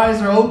 their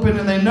eyes are open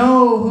and they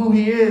know who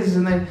He is.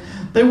 And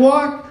they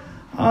walk.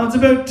 It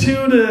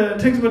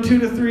takes about 2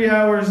 to 3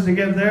 hours to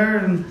get there.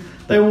 And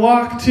they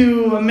walk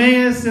to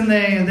Emmaus and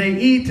they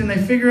eat and they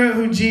figure out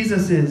who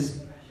Jesus is.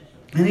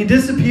 And He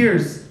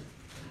disappears.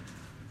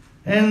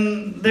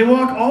 And they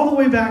walk all the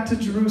way back to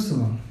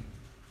Jerusalem.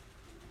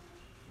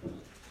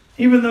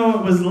 Even though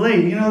it was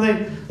late.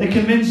 They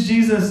convinced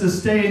Jesus to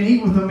stay and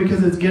eat with them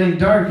because it's getting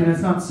dark and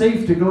it's not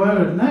safe to go out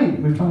at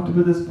night. We've talked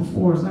about this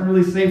before. It's not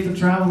really safe to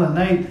travel at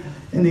night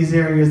in these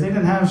areas. They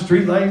didn't have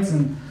street lights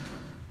and,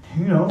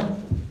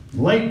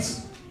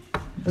 lights.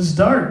 It's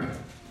dark.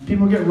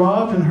 People get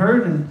robbed and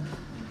hurt, and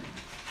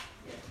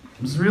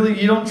it's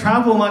really, you don't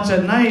travel much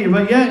at night.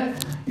 But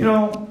yet,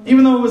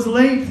 even though it was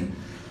late,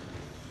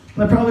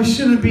 that probably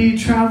shouldn't be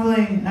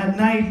traveling at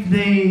night,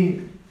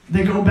 they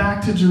go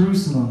back to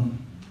Jerusalem.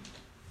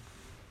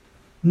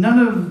 None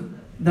of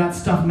that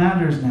stuff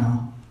matters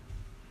now.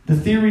 The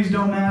theories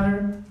don't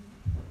matter.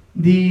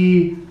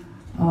 Their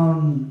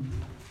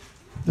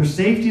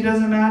safety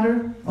doesn't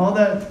matter. All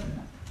that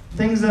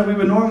things that we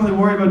would normally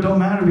worry about don't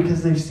matter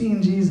because they've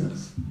seen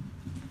Jesus.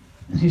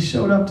 And he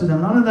showed up to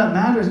them. None of that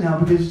matters now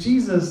because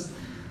Jesus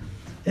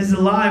is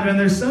alive. And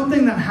there's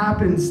something that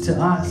happens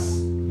to us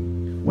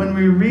when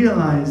we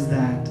realize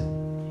that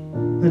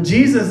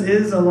Jesus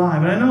is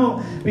alive. And I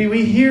know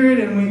we hear it,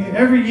 and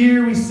every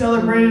year we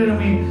celebrate it, and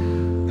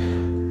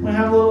we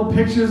have little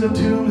pictures of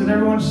tombs, and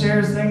everyone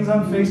shares things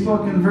on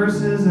Facebook and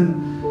verses,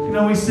 and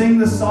we sing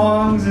the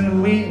songs,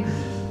 and we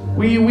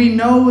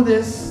know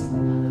this.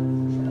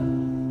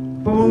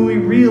 But when we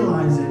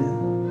realize it,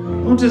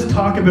 don't just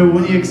talk about it,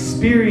 when you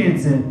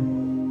experience it,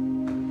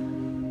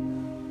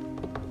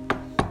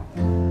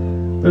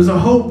 there's a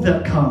hope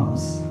that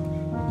comes.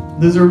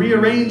 There's a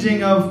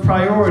rearranging of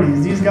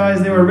priorities. These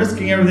guys, they were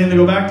risking everything to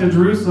go back to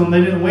Jerusalem.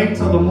 They didn't wait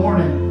till the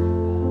morning.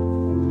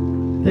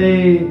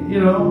 They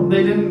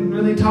didn't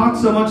really talk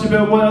so much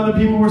about what other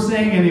people were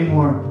saying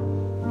anymore.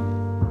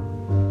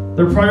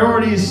 Their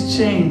priorities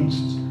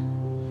changed.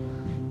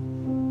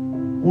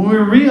 When we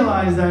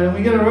realize that and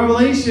we get a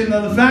revelation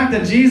of the fact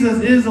that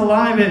Jesus is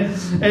alive,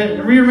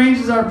 it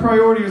rearranges our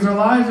priorities. Our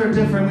lives are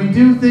different. We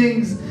do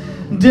things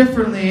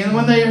differently. And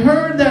when they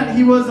heard that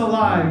he was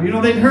alive,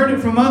 they'd heard it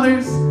from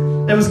others.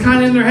 It was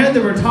kind of in their head. They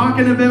were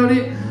talking about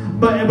it.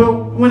 But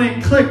when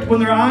it clicked, when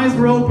their eyes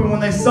were open, when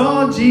they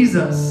saw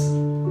Jesus,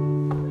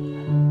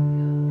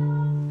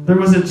 there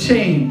was a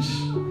change.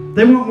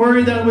 They weren't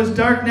worried that it was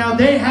dark now.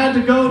 They had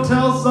to go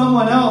tell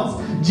someone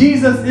else.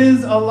 Jesus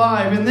is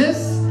alive. And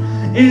this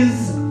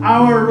is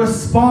our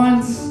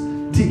response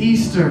to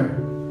Easter.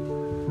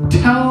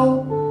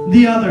 Tell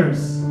the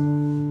others.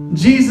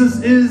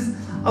 Jesus is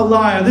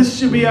alive. This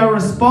should be our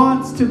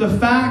response to the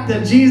fact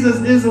that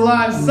Jesus is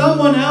alive.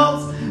 Someone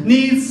else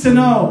needs to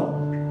know.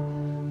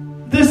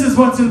 This is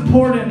what's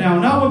important now.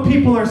 Not what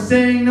people are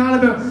saying,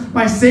 not about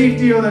my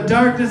safety or the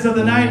darkness of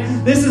the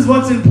night. This is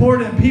what's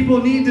important.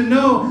 People need to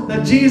know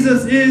that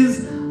Jesus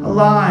is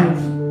alive.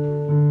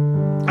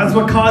 That's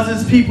what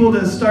causes people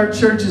to start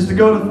churches, to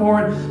go to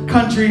foreign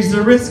countries,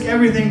 to risk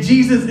everything.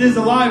 Jesus is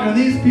alive, and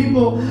these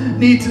people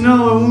need to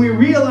know. And when we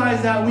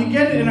realize that, we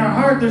get it in our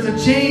heart, there's a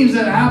change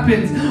that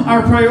happens.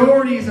 Our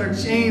priorities are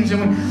changed,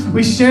 and when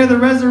we share the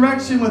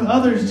resurrection with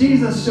others,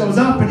 Jesus shows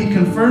up and he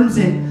confirms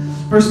it.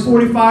 Verse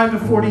 45 to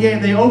 48,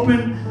 then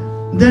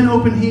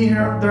open he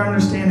their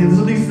understanding.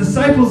 So these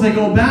disciples, they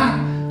go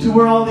back to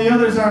where all the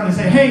others are, and they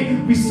say, hey,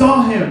 we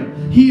saw him.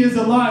 He is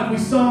alive. We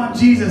saw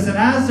Jesus. And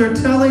as they're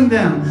telling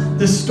them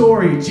the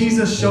story,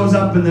 Jesus shows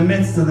up in the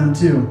midst of them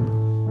too,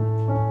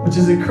 which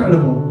is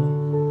incredible.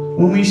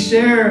 When we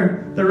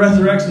share the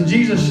resurrection,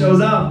 Jesus shows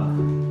up.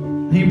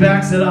 And he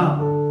backs it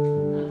up.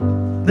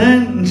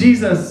 Then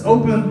Jesus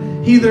opened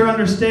their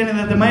understanding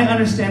that they might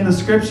understand the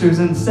scriptures,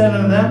 and said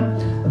unto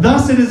them,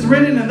 thus it is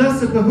written, and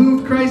thus it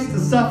behooved Christ to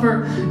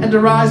suffer and to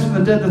rise from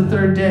the dead the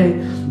third day,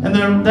 and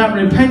that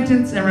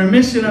repentance and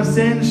remission of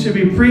sins should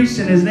be preached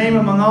in his name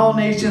among all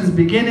nations,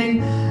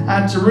 beginning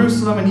at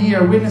Jerusalem, and ye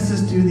are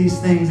witnesses to these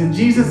things. And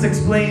Jesus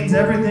explains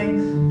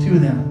everything to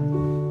them.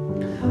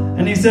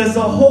 And he says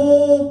the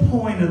whole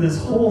point of this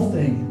whole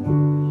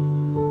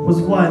thing was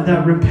what?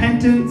 That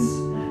repentance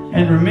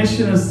and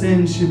remission of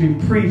sins should be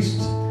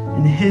preached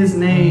in his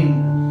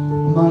name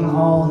among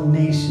all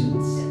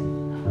nations,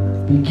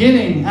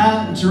 beginning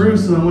at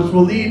Jerusalem, which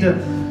will lead to,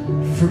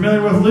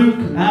 familiar with Luke,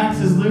 Acts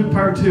is Luke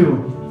part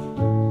 2.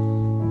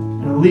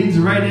 And it leads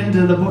right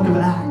into the book of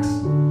Acts.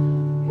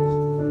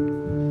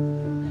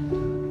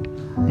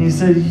 And he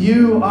said,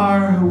 you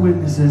are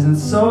witnesses. And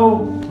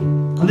so,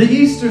 the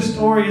Easter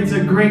story, it's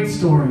a great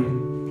story.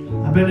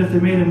 I bet if they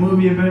made a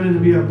movie about it,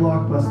 it'd be a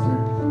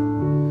blockbuster.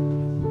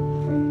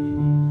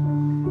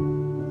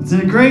 It's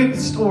a great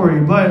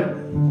story, but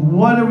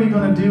what are we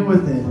going to do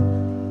with it?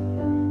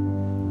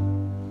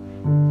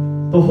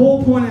 The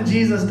whole point of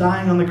Jesus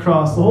dying on the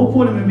cross, the whole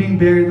point of him being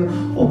buried, the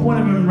whole point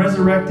of him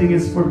resurrecting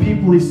is for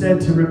people, he said,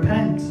 to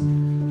repent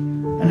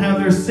and have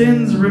their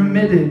sins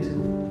remitted.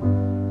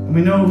 And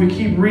we know if we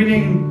keep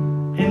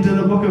reading into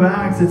the book of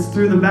Acts, it's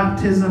through the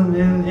baptism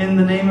in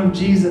the name of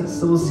Jesus.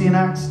 So we'll see in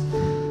Acts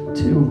 2.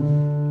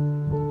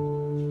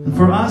 And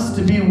for us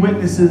to be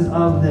witnesses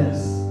of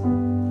this,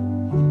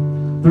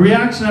 the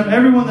reaction of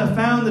everyone that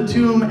found the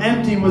tomb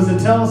empty was to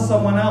tell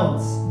someone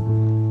else.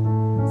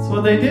 That's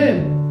what they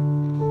did.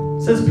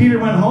 It says Peter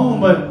went home,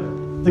 but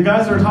the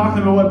guys were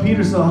talking about what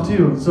Peter saw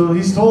too. So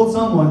he's told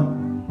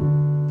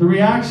someone. The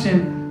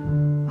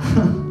reaction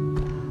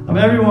of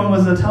everyone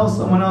was to tell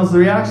someone else. The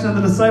reaction of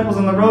the disciples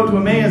on the road to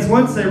Emmaus,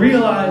 once they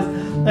realized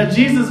that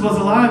Jesus was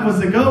alive, was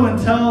to go and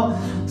tell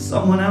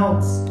someone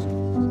else.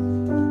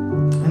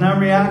 And our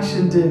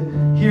reaction to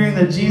hearing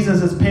that Jesus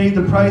has paid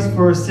the price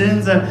for our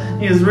sins, that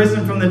he has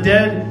risen from the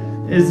dead,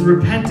 is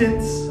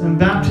repentance and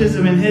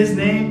baptism in his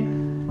name,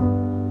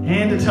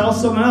 and to tell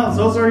someone else.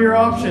 Those are your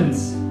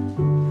options.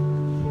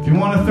 If you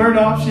want a third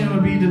option, it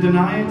would be to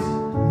deny it,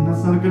 and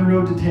that's not a good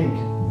road to take.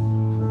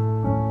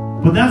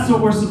 But that's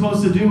what we're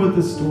supposed to do with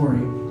this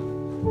story.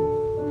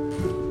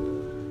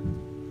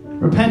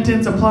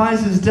 Repentance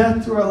applies his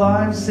death to our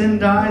lives. Sin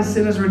dies.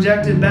 Sin is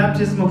rejected.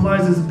 Baptism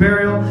applies his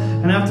burial.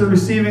 And after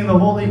receiving the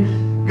Holy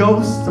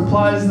Ghost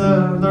applies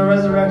the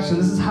resurrection.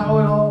 This is how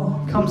it all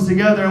comes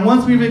together. And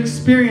once we've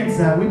experienced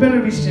that, we better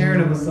be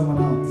sharing it with someone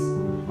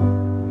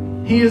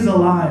else. He is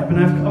alive. And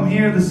I've come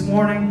here this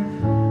morning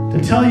to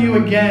tell you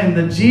again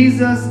that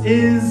Jesus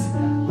is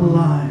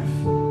alive.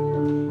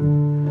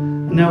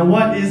 Now,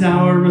 what is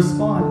our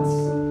response?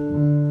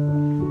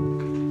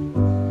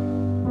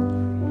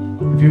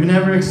 If you've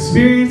never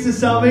experienced His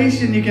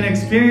salvation, you can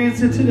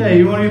experience it today.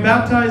 You want to be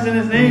baptized in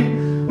His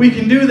name? We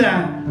can do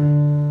that.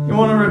 You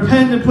want to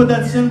repent and put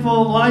that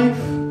sinful life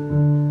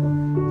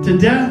to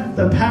death,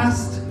 the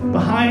past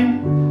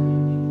behind?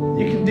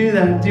 You can do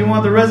that. Do you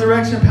want the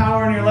resurrection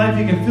power in your life?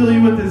 He can fill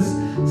you with His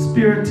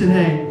Spirit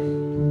today.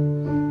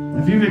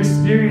 If you've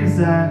experienced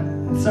that,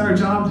 it's our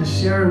job to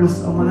share it with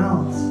someone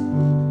else.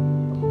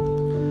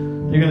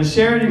 You're going to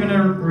share it, you're going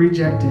to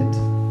reject it.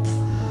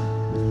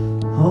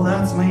 Oh,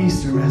 that's my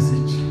Easter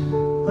message.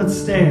 Let's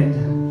stand.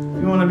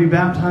 If you want to be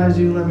baptized,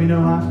 you can let me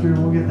know after, and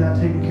we'll get that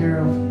taken care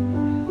of.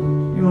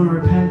 If you want to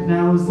repent,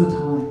 now is the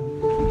time.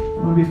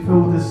 You want to be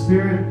filled with the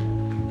Spirit?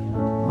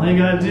 All you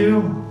got to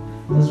do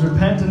is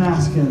repent and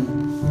ask Him.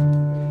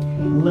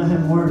 And let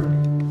Him work.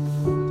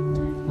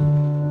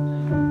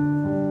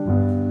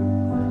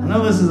 I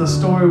know this is a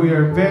story we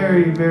are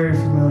very, very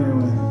familiar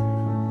with.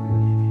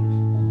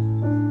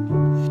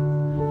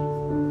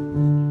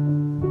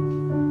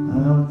 I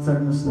know it's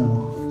starting to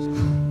snow.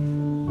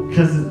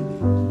 Because,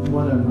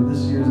 whatever,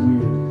 this year's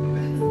weird.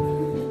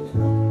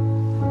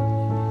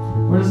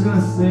 We're just going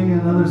to sing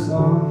another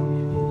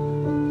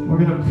song. We're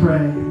going to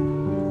pray.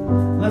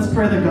 Let's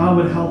pray that God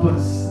would help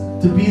us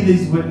to be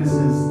these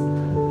witnesses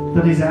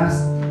that He's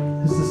asked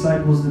His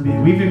disciples to be.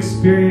 We've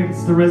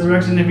experienced the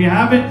resurrection. If you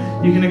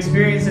haven't, you can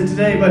experience it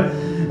today. But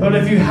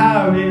if you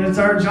have, it's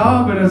our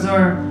job and it's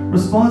our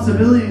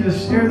responsibility to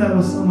share that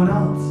with someone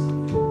else.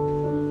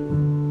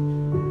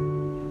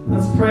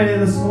 Let's pray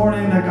this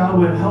morning that God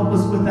would help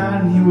us with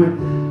that, and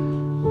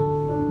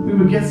we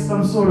would get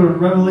some sort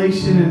of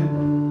revelation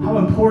in how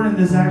important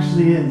this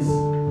actually is.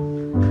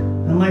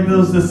 And like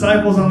those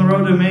disciples on the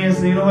road to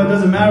Emmaus, you know what? It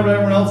doesn't matter what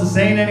everyone else is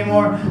saying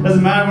anymore. It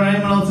doesn't matter what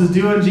anyone else is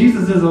doing.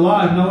 Jesus is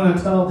alive. No one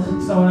to tell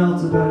someone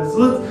else about it.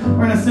 So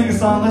we're going to sing a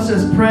song. Let's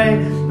just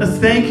pray. Let's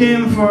thank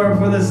Him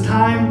for this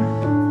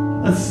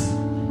time. Let's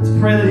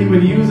pray that He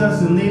would use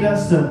us and lead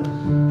us to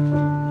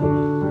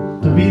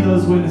be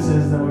those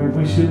witnesses that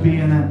we should be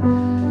in that.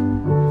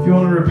 If you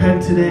want to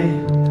repent today,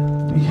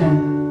 we can.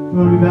 If you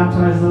want to be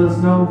baptized, let us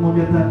know. We'll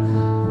get that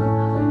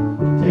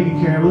taken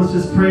care of. Let's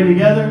just pray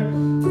together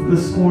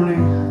this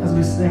morning as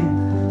we sing.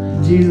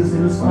 In Jesus'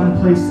 name, let's find a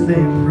place today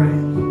and pray.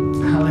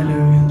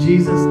 Hallelujah. In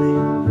Jesus'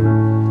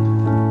 name.